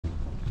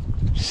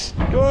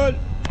Good.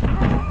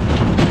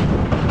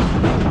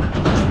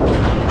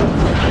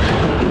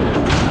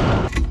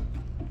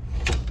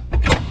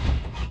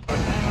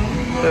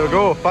 There we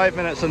go, 5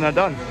 minutes and they're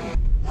done.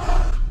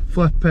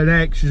 Flipping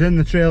heck, she's in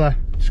the trailer.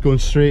 Just going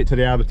straight to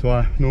the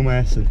abattoir, no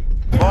messing.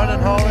 Morning,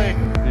 Holly.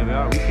 There we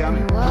are, we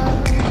coming.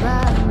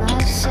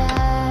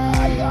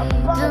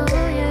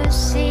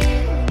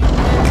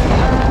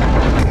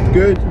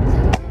 Good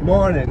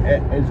morning,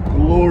 it is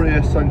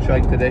glorious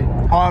sunshine today.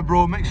 Alright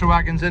bro, mixer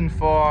wagon's in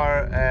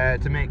for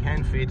to make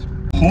hen feed.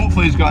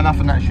 Hopefully he's got enough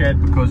in that shed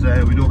because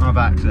we don't have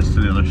access to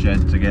the other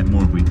shed to get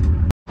more wheat.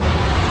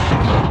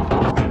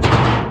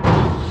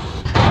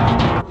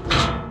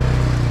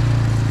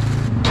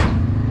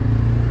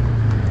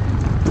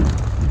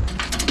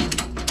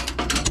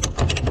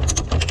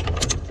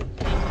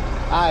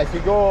 If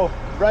you go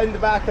round the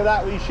back of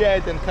that wee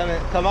shed and kind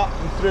of come up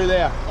and through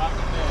there.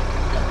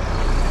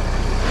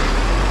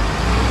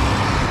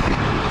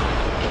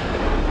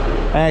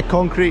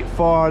 Concrete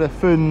for the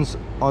foons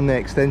on the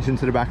extension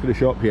to the back of the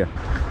shop here.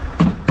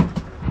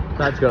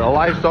 Dad's got a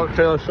livestock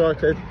trailer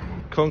sorted.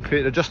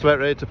 Concrete, they're just about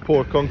ready to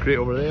pour concrete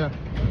over there.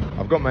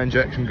 I've got my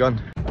injection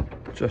gun.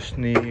 Just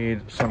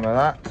need some of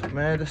that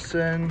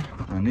medicine,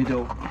 a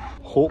needle.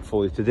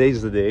 Hopefully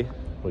today's the day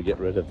we get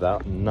rid of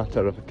that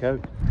nutter of a cow.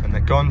 And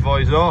the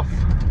convoy's off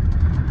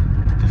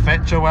to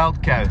fetch a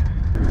wild cow.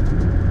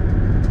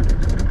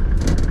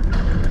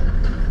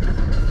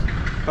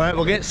 Right,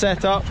 we'll get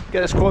set up, get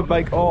the squad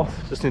bike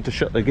off. Just need to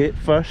shut the gate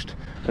first.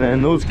 And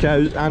then those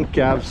cows and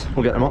calves,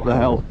 we'll get them up the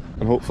hill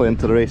and hopefully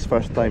into the race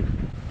first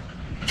time.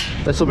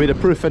 This will be the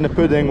proof in the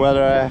pudding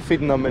whether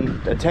feeding them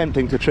and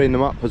attempting to train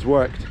them up has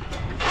worked.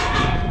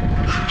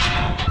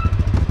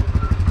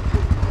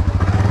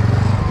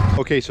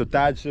 Okay, so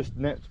Dad's just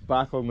nipped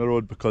back on the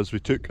road because we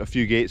took a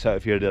few gates out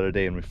of here the other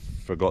day and we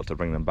forgot to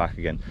bring them back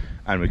again,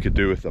 and we could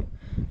do with them.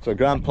 So the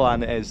grand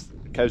plan is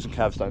cows and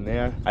calves down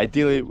there.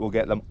 Ideally we'll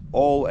get them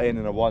all in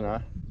a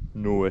oneer,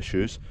 no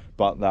issues,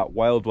 but that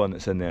wild one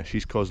that's in there,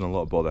 she's causing a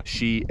lot of bother.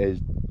 She is,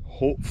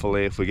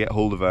 hopefully if we get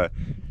hold of her,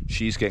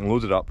 she's getting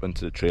loaded up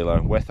into the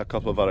trailer with a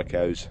couple of other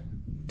cows,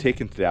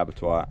 taken to the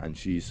abattoir, and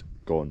she's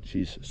gone.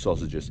 She's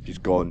sausages. She's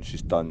gone,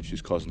 she's done,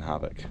 she's causing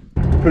havoc.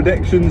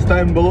 Predictions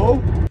down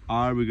below.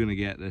 Are we going to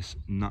get this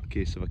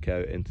nutcase of a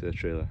cow into the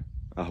trailer?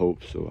 I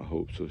hope so, I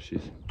hope so.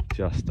 She's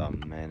just a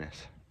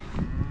menace.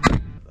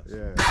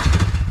 Yeah.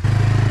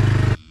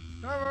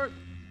 Covered!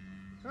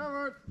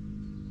 Covered!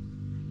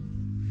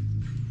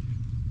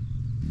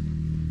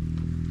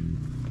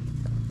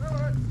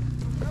 Covered!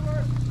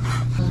 Covered!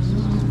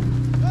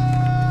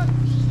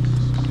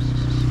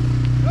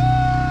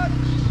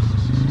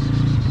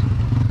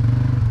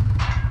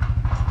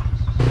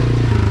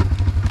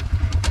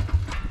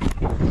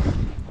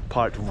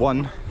 Part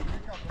 1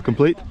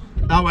 complete.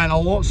 That went a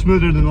lot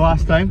smoother than the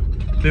last time.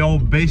 They all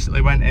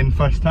basically went in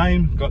first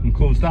time, got them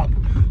closed up.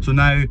 So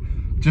now,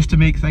 just to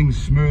make things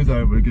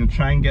smoother, we're going to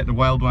try and get the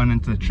wild one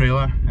into the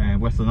trailer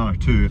with another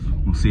 2.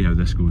 We'll see how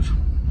this goes.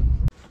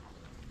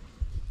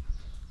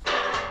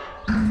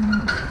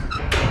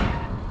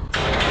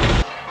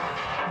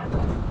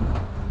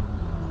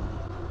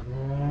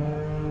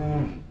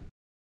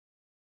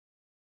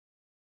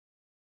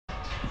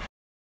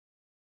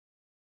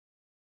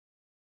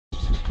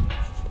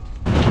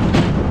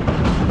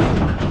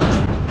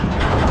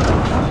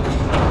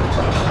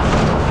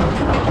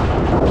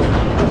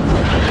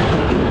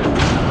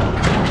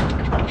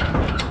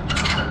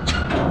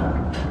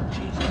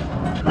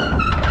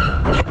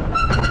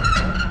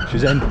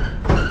 She's in.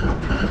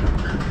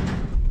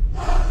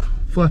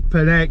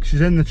 Flipping heck, she's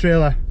in the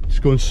trailer.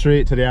 Just going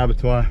straight to the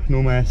abattoir,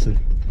 no messing.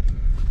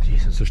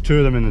 Jesus, there's 2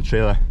 of them in the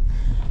trailer.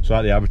 So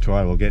at the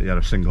abattoir we'll get the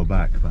other single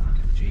back, but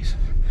Jesus,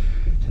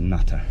 she's a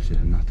nutter, she's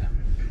a nutter.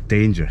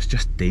 Dangerous,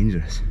 just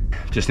dangerous.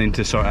 Just need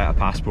to sort out a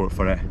passport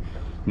for it.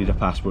 Need a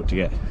passport to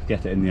get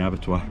it in the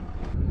abattoir.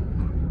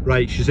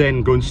 Right, she's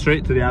in, going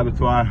straight to the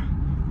abattoir.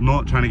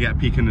 Not trying to get a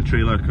peek in the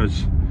trailer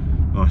because,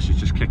 oh, she's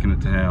just kicking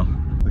it to hell.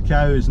 The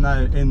cow is now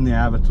in the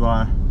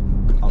abattoir.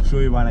 I'll show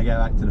you when I get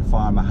back to the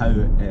farm how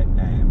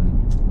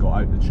it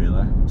got out the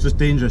trailer. It's just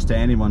dangerous to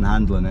anyone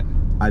handling it.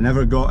 I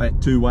never got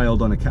it too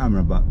wild on a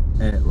camera, but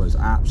it was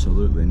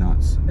absolutely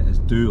nuts. It is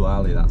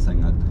doolally, that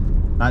thing.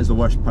 That is the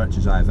worst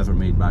purchase I've ever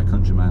made by a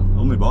country mile. I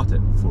only bought it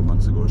 4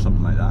 months ago or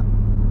something like that.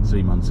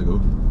 3 months ago.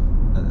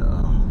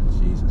 Oh,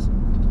 Jesus.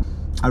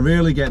 I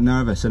rarely get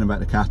nervous in about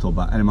the cattle,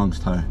 but in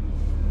amongst her.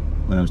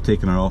 When I was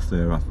taking her off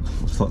there, I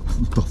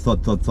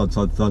thud,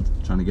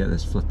 trying to get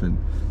this flipping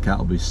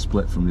cattle beast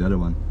split from the other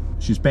one.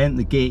 She's bent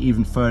the gate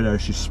even further.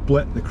 She's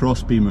split the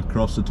crossbeam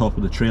across the top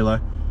of the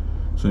trailer.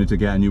 So I need to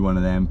get a new one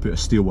of them, put a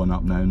steel one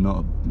up now, not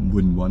a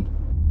wooden one.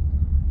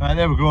 Right,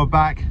 there we go,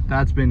 back.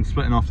 Dad's been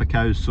splitting off the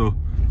cows, so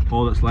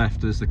all that's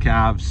left is the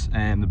calves,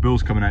 and the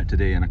bull's coming out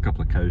today, and a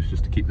couple of cows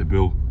just to keep the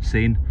bull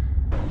sane.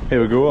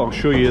 Here we go, I'll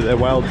show you the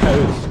wild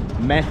cow's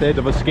method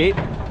of escape.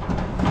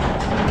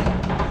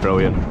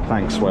 Brilliant,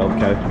 thanks wild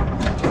cow.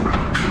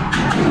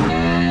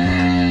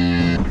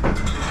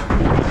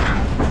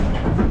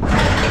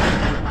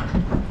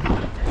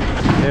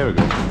 There we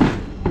go.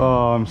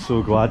 Oh, I'm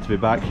so glad to be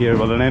back here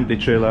with an empty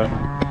trailer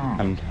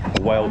and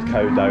a wild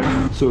cow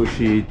down. So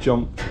she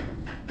jumped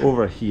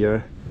over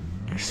here,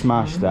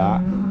 smashed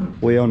that,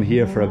 lay on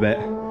here for a bit,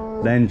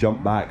 then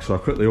jumped back, so I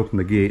quickly opened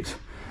the gate.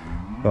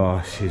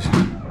 Oh, she's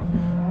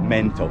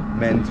mental,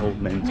 mental,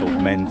 mental,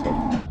 mental.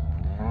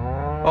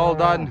 All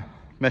done.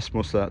 Missed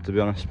most of that, to be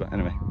honest, but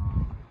anyway.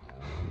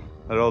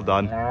 They're all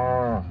done.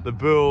 The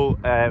bull,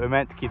 we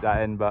meant to keep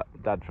that in, but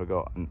Dad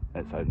forgot and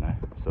it's out now,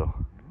 so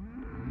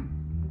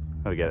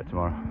I'll get it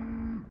tomorrow.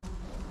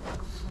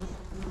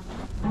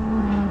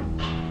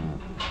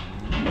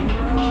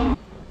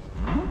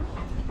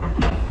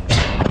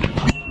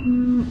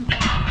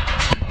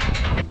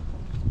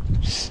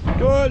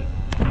 Good.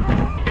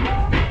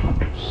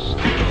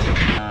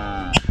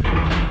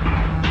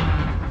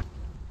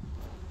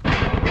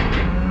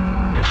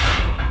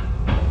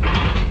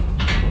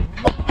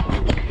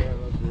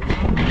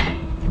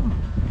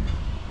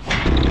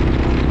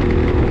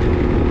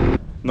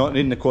 Not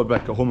needing the quad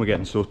back at home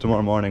again, so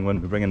tomorrow morning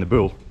when we bring in the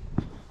bull,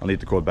 I'll need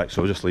the quad back,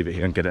 so I'll just leave it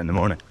here and get it in the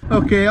morning.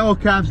 Okay, all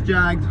calves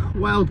jagged,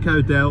 wild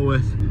cow dealt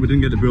with. We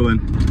didn't get the bull in,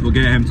 we'll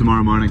get him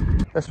tomorrow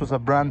morning. This was a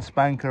brand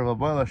spanker of a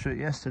boiler shoot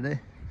yesterday.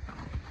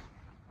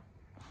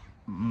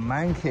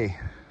 Manky.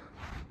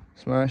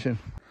 Smashing.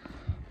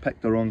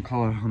 Picked the wrong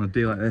colour on a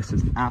day like this,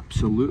 it's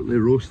absolutely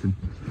roasting.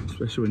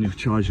 Especially when you're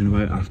charging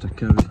about after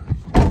cows.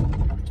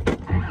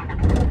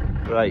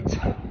 Right,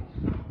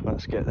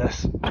 let's get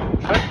this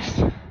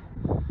fixed.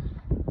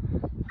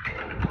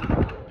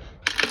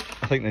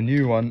 I think the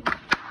new one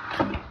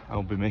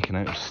I'll be making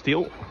out of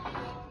steel.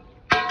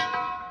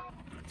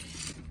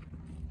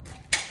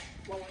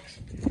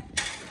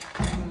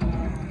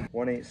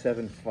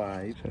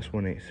 $1,875, so that's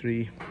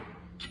 $183.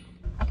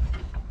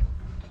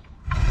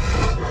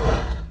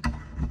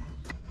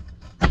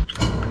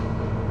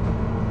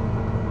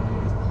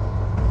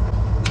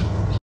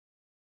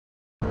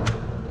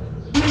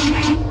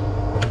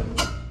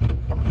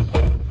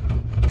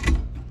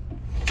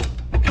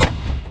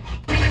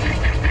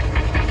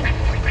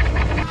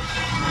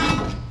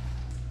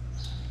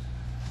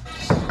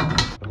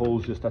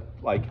 Hole's just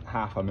like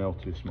half a mil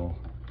too small,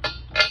 which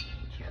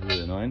is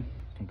really annoying.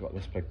 I've got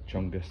this big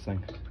chungus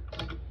thing.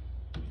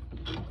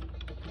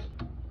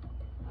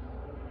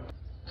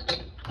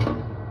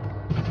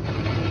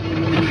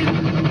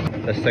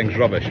 This thing's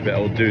rubbish, but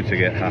it'll do to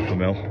get half a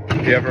mil.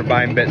 If you're ever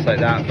buying bits like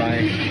that,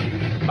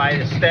 buy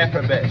the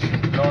stepper bits,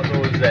 not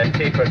those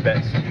tapered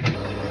bits.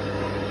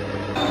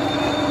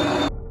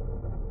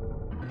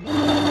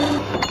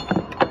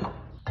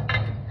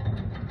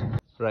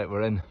 Right,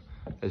 we're in.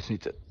 I just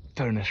need to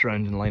turn this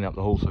round and line up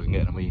the hole so I can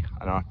get an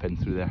R-pin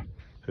through there.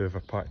 Whoever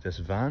parked this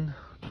van,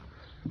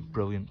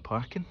 brilliant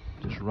parking.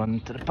 Just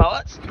run to the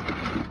pallets.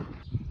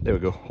 There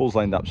we go, hole's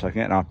lined up so I can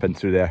get an R-pin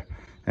through there.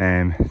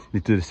 Need to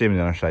do the same on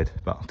the other side,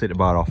 but I'll take the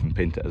bar off and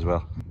paint it as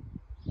well.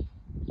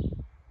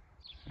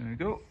 There we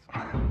go.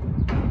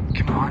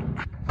 Come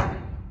on.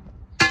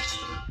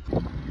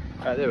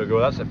 Right, there we go,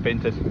 that's it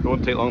painted. It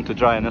won't take long to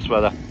dry in this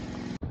weather.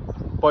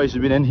 Boys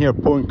have been in here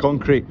pouring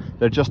concrete.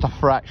 They're just a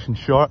fraction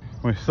short.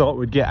 We thought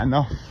we'd get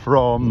enough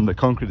from the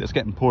concrete that's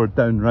getting poured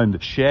down around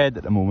the shed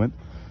at the moment.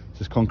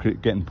 There's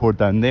concrete getting poured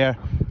down there.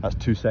 That's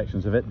 2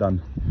 sections of it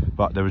done.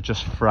 But there was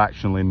just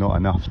fractionally not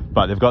enough.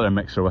 But they've got their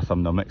mixer with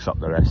them, they'll mix up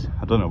the rest.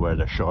 I don't know where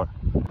they're short.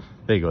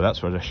 There you go,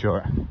 that's where they're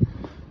short.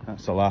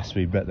 That's the last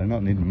wee bit. They're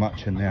not needing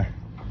much in there.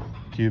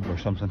 Cube or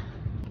something.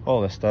 All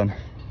this done.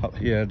 Up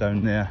here,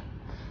 down there.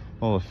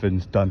 All the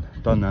food's done.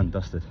 Done and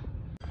dusted.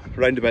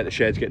 Round about the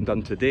shed's getting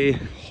done today.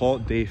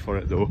 Hot day for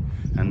it though,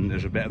 and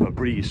there's a bit of a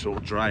breeze, so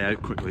it'll dry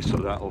out quickly, so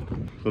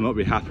they'll not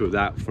be happy with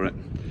that for it.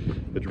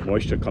 The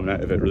moisture coming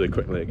out of it really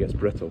quickly, it gets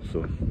brittle,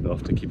 so they'll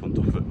have to keep on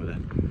top of it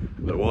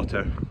with the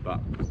water. But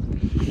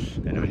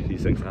anyway,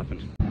 these things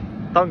happen.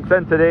 Dunk's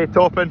in today,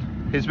 topping.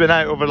 He's been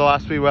out over the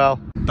last wee while.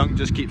 Dunk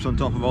just keeps on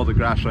top of all the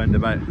grass round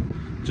about,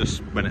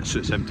 just when it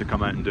suits him to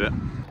come out and do it.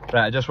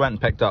 Right, I just went and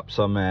picked up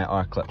some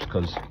R-clips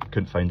because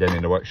couldn't find any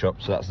in the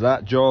workshop, so that's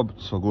that job.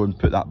 So I'll go and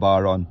put that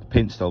bar on. The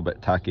paint's still a bit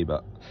tacky,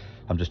 but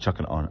I'm just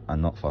chucking it on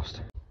and not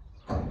fussed.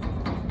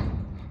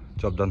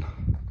 Job done.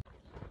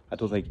 I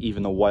don't think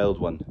even a wild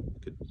one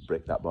could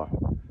break that bar.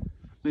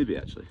 Maybe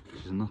actually,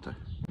 she's a nutter.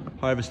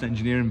 Harvest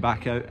engineering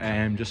back out,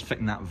 just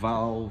fitting that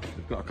valve.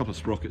 We've got a couple of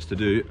sprockets to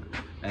do,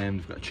 and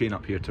we've got a chain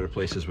up here to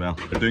replace as well.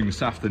 We're doing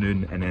this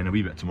afternoon and then a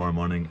wee bit tomorrow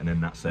morning, and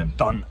then that's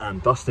done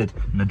and dusted,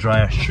 and the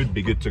dryer should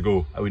be good to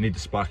go. We need the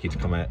Sparky to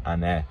come out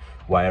and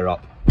wire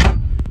up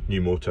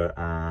new motor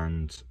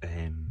and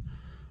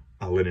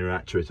a linear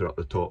actuator up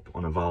the top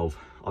on a valve.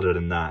 Other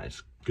than that,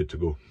 it's good to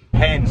go.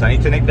 Hens, I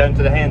need to nick down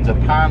to the hens.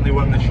 Apparently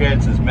one of the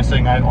sheds is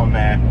missing out on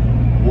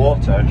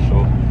water,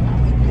 so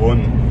go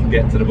and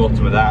get to the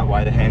bottom of that,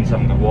 why the hens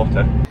haven't got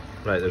water.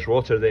 Right, there's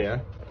water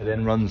there. It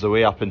then runs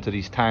away up into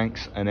these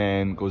tanks and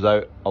then goes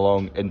out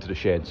along into the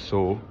sheds.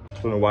 So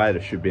I don't know why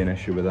there should be an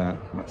issue with that.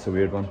 That's a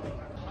weird one.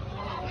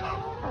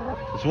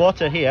 There's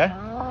water here.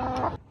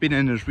 Been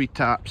in, there's wee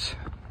taps.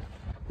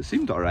 It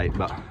seemed alright,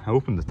 but I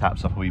opened the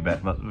taps up a wee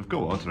bit, but we've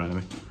got water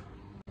anyway.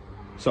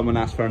 Someone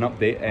asked for an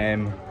update.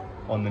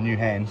 on the new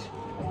hens,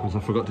 because I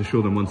forgot to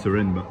show them once they're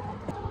in, but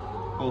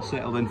all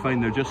settled in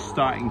fine. They're just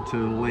starting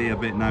to lay a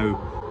bit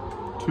now.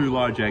 2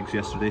 large eggs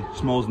yesterday,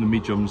 smalls and the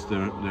mediums,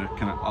 they're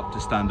kind of up to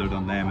standard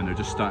on them, and they're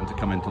just starting to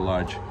come into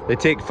large. They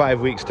take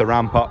 5 weeks to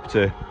ramp up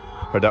to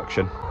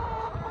production.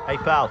 Hey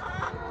pal,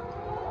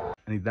 I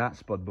need that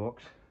spud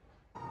box.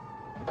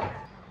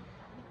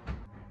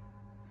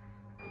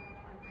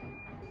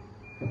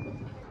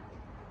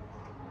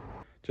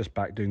 Just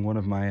back doing one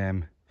of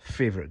my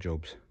favourite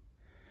jobs.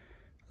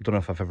 I don't know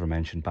if I've ever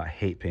mentioned, but I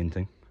hate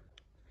painting.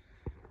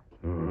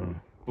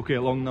 Okay,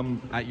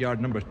 at yard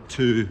number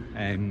 2,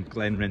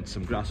 Glenn rents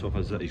some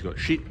grasshoppers that he's got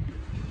sheep,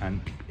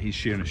 and he's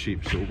shearing a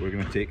sheep, so we're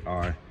going to take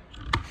our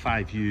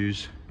 5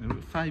 ewes.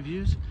 5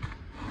 ewes?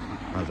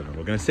 I don't know,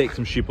 we're going to take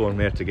some sheep along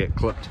there to get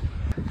clipped.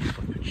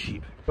 Fucking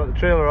sheep. Got the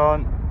trailer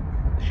on,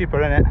 the sheep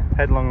are in it,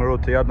 heading along the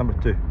road to yard number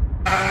 2.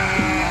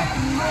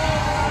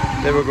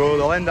 There we go,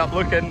 they'll end up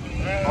looking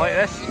like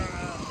this.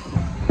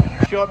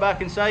 Short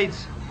back and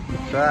sides.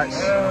 So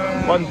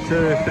that's 1,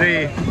 2,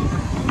 3,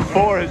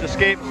 4 who's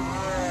escaped.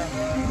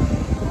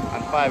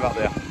 5 up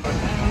there.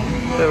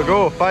 There we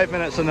go, 5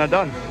 minutes and they're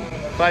done.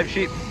 5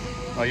 sheep.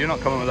 Oh, you're not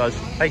coming with us.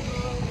 Hey.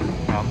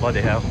 Oh, bloody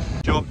hell.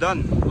 Job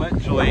done.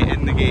 Literally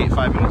in the gate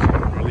 5 minutes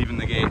ago. We're leaving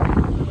the gate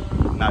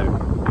now.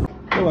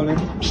 Go on then.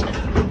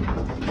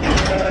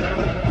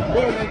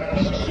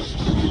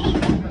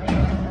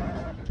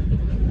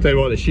 Tell you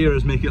what, the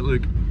shearers make it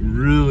look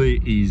really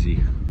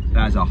easy.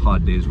 That's a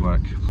hard day's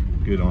work.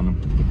 Good on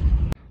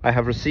them. I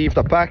have received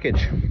a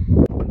package.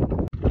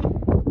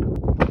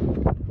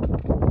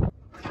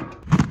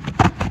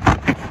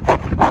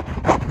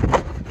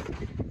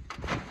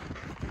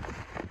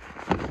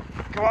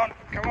 Come on,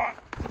 come on.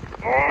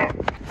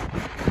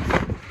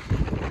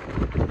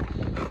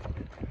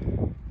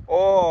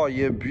 Oh,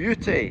 you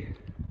beauty.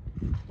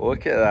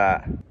 Look at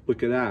that.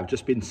 Look at that. I've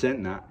just been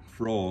sent that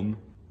from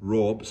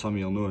Rob, some of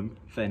you'll know him,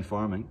 Fendt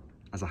Farming,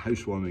 as a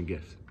housewarming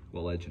gift.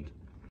 What a legend.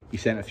 He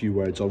sent a few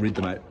words, I'll read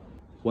them out.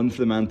 One for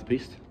the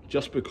mantelpiece.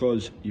 Just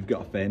because you've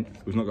got a Fendt,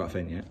 we've not got a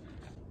Fendt yet,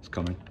 it's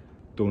coming.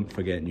 Don't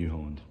forget New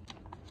Holland.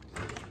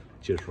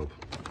 Cheers, Rob.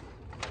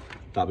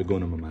 That'll be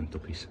going on my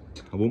mantelpiece.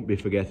 I won't be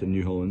forgetting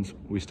New Hollands.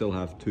 We still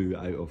have 2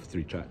 out of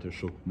 3 tractors,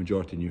 so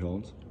majority New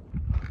Hollands.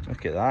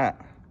 Look at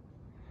that.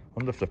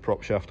 Wonder if the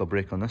prop shaft will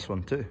break on this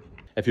one too.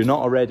 If you're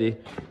not already,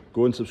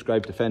 go and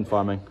subscribe to Fendt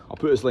Farming. I'll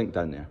put his link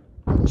down there.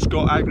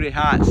 Scott Agri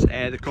hats,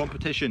 the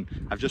competition.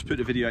 I've just put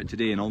a video out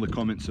today and all the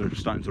comments are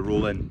starting to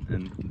roll in,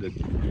 and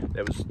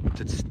it was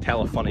to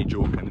tell a funny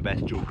joke, and the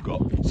best joke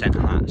got sent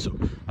a hat, so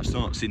I've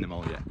still not seen them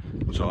all yet.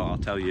 So I'll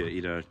tell you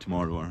either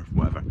tomorrow or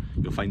whatever.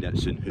 You'll find out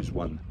soon who's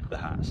won the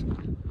hats.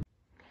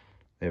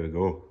 There we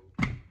go.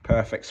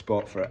 Perfect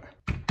spot for it.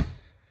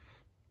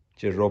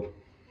 Cheers, Rob.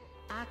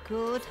 I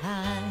could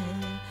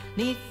hide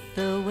neath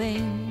the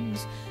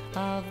wings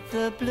of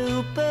the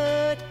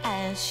bluebird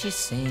as she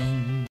sings.